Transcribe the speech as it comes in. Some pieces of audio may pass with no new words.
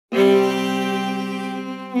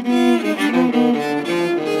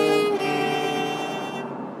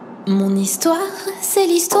Mon histoire, c'est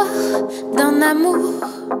l'histoire d'un amour.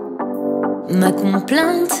 Ma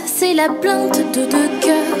complainte, c'est la plainte de deux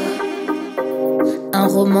cœurs. Un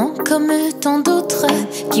roman comme tant d'autres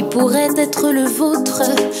qui pourrait être le vôtre,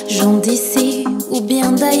 gens d'ici ou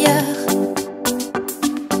bien d'ailleurs.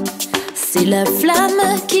 C'est la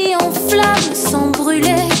flamme qui enflamme sans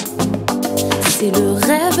brûler. C'est le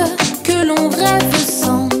rêve que l'on rêve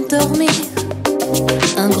sans dormir.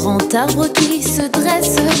 Un grand arbre qui se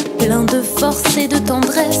dresse, plein de force et de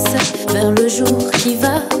tendresse, vers le jour qui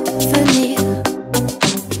va venir.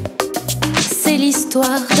 C'est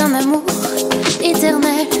l'histoire d'un amour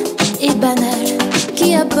éternel et banal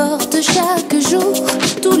qui apporte chaque jour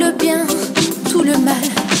tout le bien, tout le mal,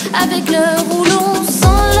 avec l'heure où l'on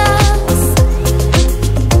s'enlace,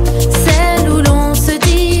 celle où l'on se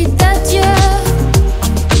dit adieu,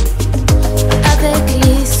 avec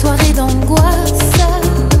les soirées d'angoisse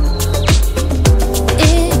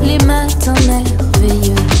et les matins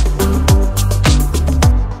merveilleux.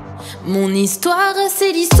 Mon histoire,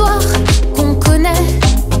 c'est l'histoire qu'on connaît.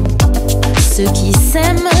 Ceux qui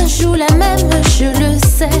s'aiment jouent la même, je le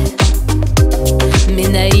sais. Mais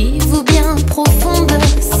naïve ou bien profonde,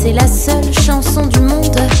 c'est la seule chanson du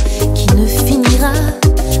monde qui ne finira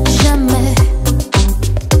jamais.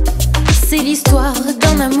 C'est l'histoire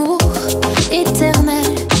d'un amour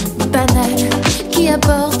éternel, banal, qui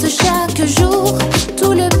apporte chaque jour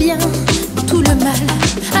tout le bien, tout le mal,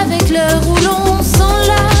 avec l'heure où l'on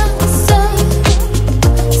s'enlace,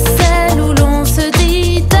 celle où l'on se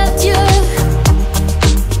dit adieu,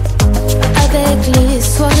 avec les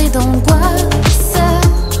soirées d'angoisse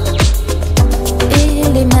et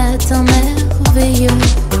les matins merveilleux.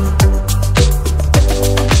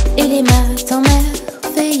 Et les matins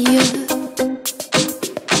merveilleux.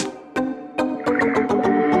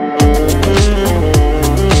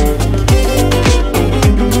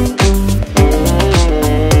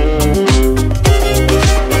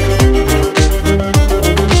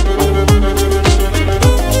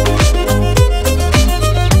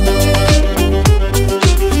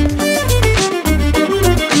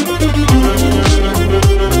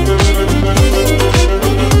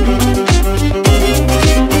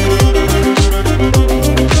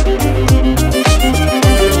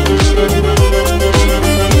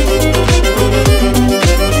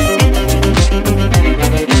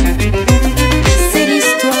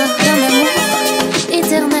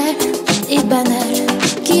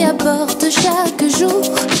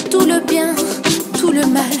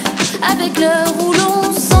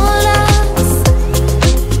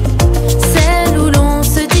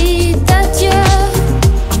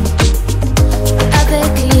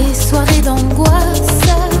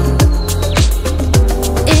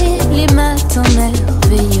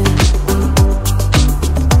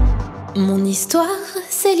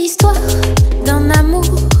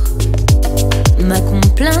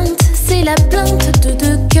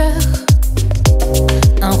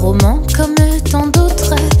 Un roman